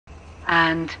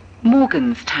and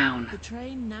Morganstown. The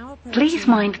train now approaching. Please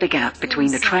mind the gap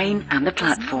between the train and the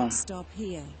platform. Does not stop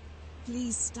here.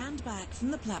 Please stand back from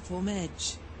the platform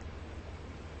edge.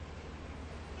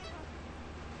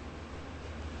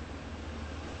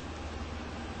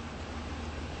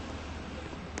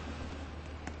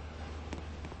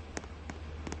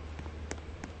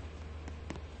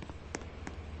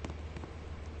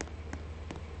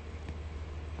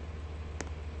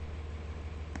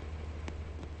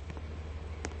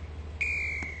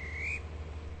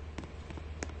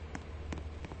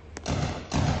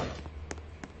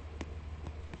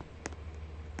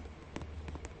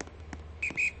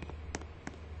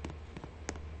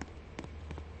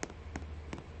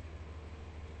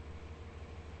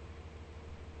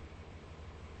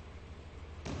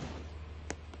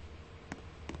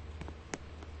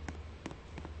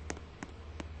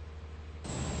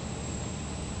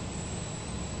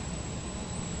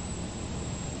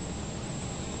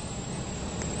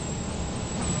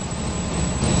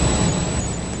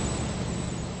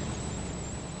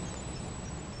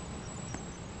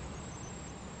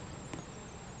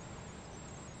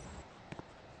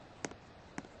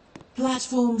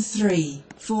 Platform 3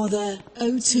 for the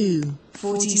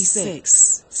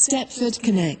 0246 Stepford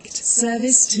Connect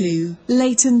service to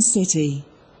Leighton City.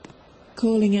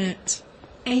 Calling at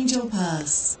Angel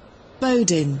Pass,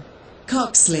 Bowden,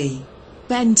 Coxley,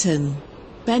 Benton,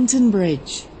 Benton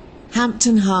Bridge,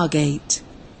 Hampton Hargate,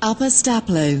 Upper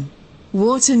Staplow,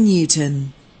 Wharton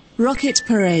Newton, Rocket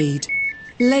Parade,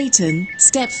 Leighton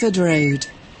Stepford Road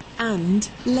and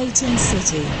Leighton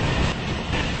City.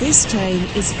 This train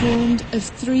is formed of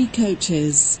 3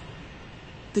 coaches.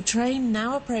 The train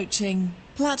now approaching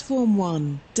Platform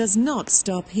 1 does not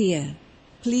stop here.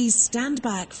 Please stand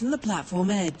back from the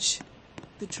platform edge.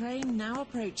 The train now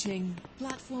approaching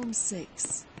Platform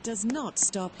 6 does not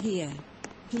stop here.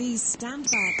 Please stand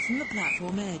back from the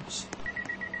platform edge.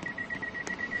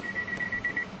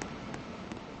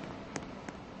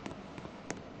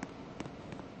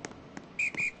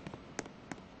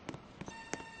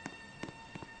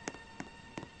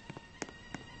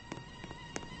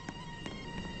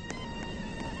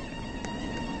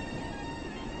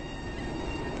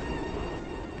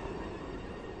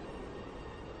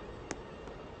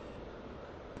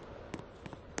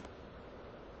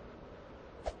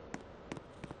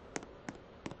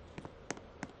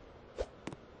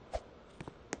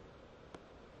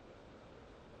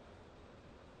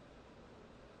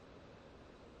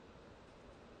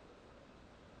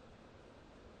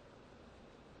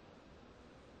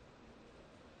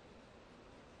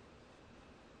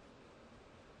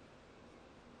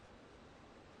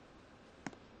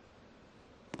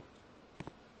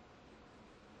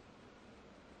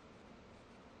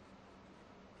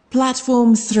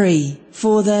 Platform 3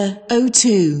 for the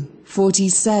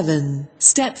 0247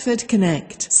 Stepford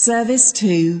Connect service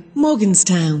to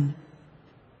Morganstown.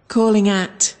 Calling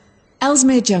at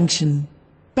Ellesmere Junction,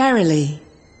 Berrily,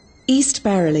 East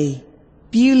Berrily,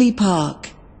 Bewley Park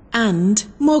and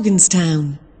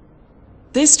Morganstown.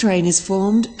 This train is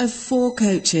formed of 4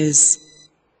 coaches.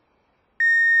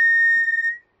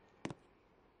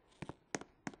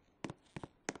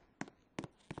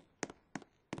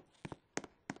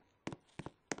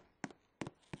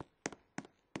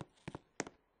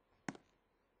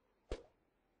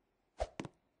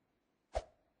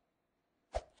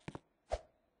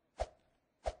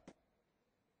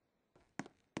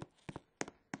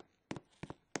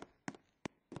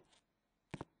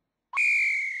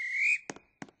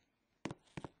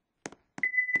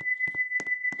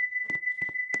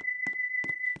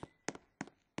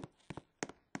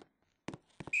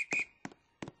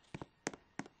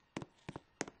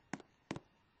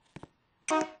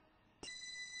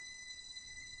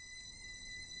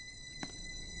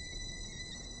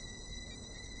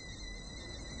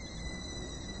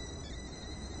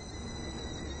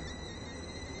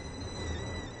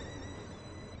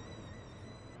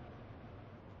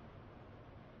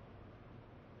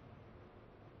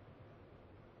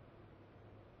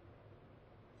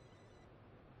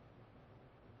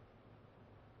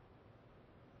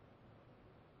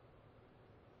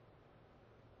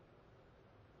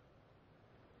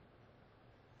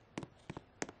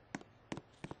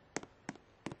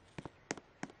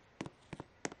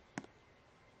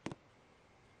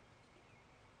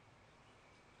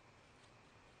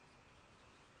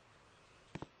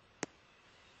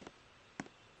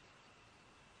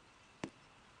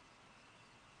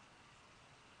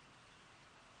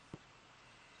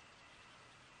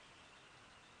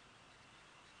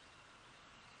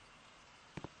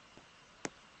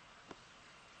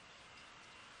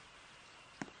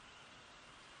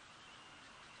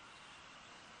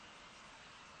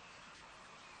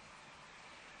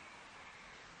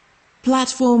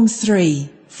 Platform 3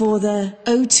 for the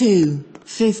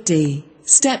 0250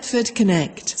 Stepford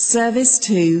Connect service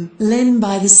to Lynn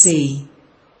by the Sea.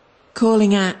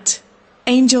 Calling at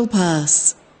Angel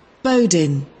Pass,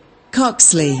 Bowden,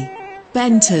 Coxley,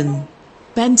 Benton,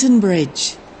 Benton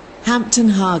Bridge, Hampton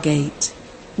Hargate,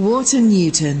 Wharton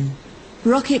Newton,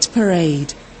 Rocket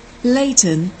Parade,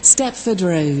 Leighton Stepford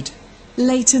Road,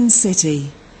 Leighton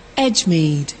City,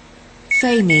 Edgemead,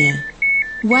 Faymere,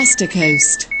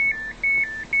 Westercoast,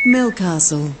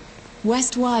 Millcastle,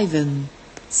 West Wyvern,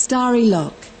 Starry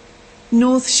Lock,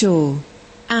 North Shore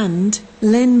and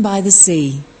Lynn by the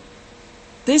Sea.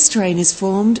 This train is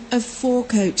formed of 4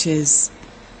 coaches.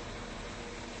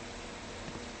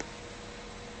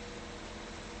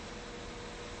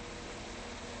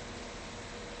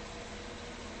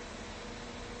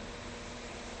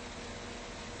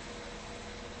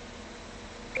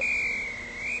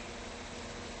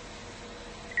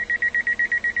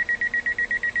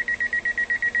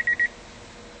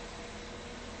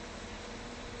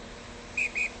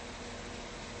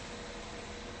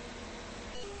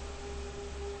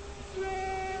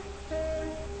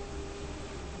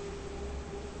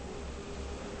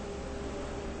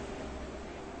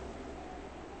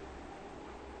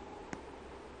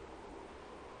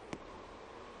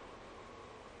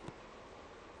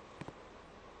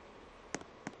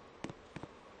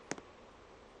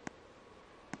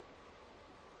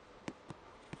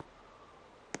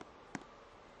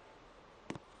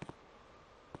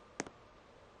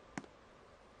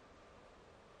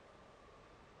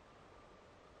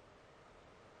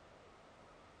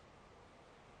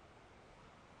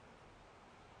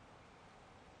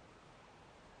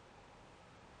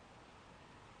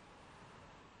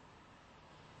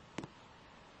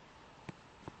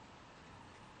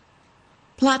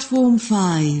 Platform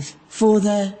 5 for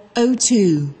the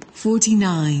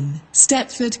 0249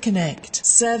 Stepford Connect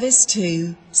service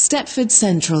to Stepford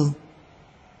Central.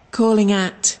 Calling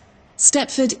at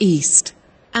Stepford East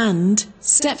and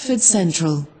Stepford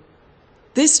Central.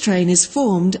 This train is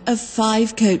formed of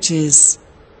 5 coaches.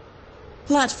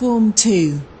 Platform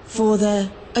 2 for the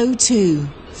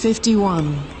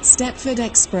 0251 Stepford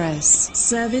Express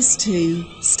service to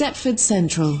Stepford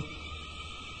Central.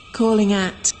 Calling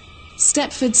at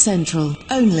Stepford Central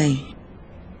only.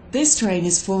 This train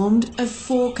is formed of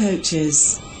 4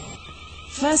 coaches.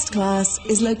 First class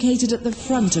is located at the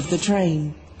front of the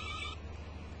train.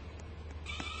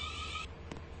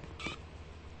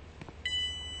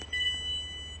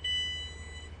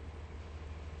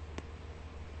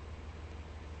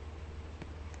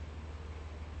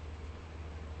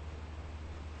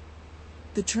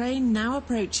 The train now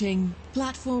approaching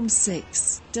platform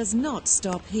 6 does not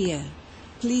stop here.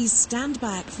 Please stand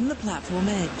back from the platform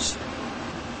edge.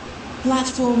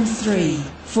 Platform 3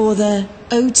 for the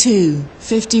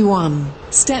 0251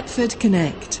 Stepford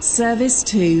Connect service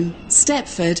to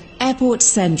Stepford Airport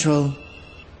Central.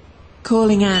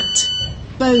 Calling at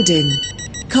Bowden,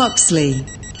 Coxley,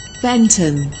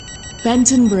 Benton,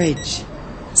 Benton Bridge,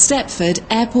 Stepford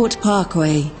Airport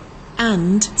Parkway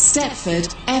and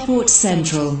Stepford Airport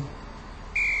Central.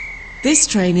 This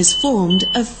train is formed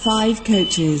of 5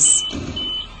 coaches.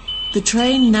 The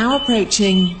train now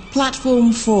approaching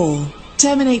platform 4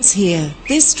 terminates here.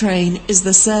 This train is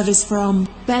the service from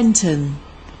Benton.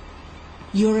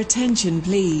 Your attention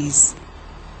please.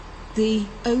 The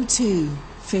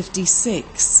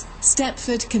 0256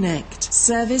 Stepford Connect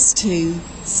service to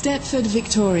Stepford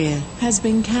Victoria has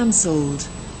been cancelled.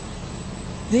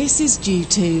 This is due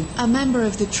to a member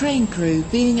of the train crew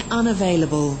being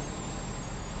unavailable.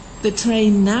 The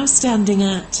train now standing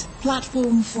at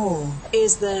platform 4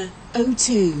 is the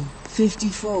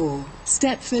 0254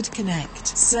 Stepford Connect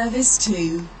service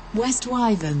to West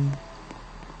Wyvern.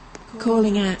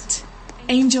 Calling at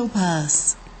Angel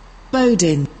Pass,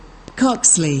 Bowden,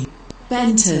 Coxley,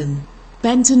 Benton,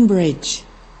 Benton Bridge,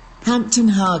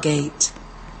 Hampton Hargate,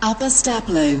 Upper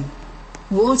Staplow,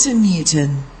 Wharton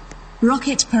Newton,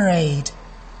 Rocket Parade,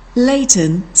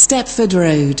 Leighton Stepford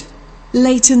Road,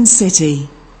 Leighton City,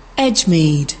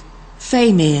 Edgemead,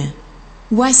 Faymere,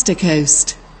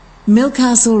 Westercoast,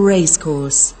 Millcastle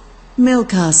Racecourse,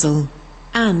 Millcastle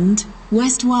and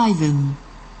West Wyvern.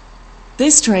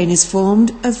 This train is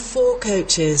formed of 4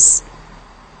 coaches.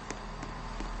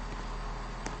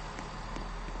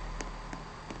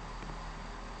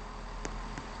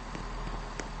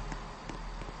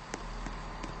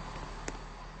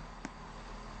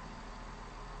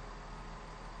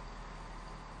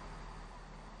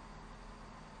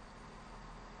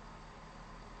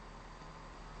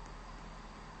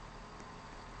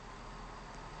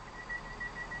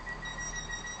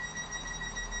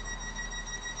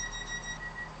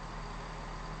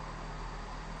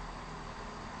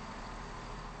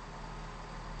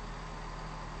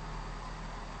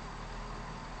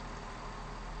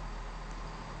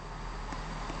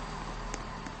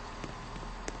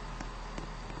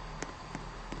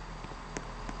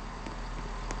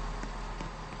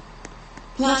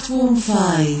 Platform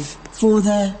 5 for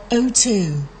the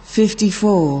O2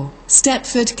 54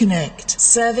 Stepford Connect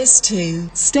service to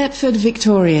Stepford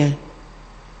Victoria.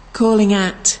 Calling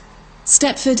at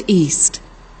Stepford East,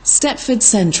 Stepford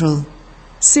Central,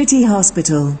 City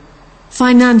Hospital,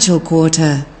 Financial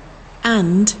Quarter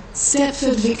and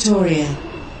Stepford Victoria.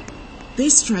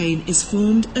 This train is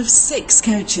formed of 6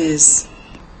 coaches.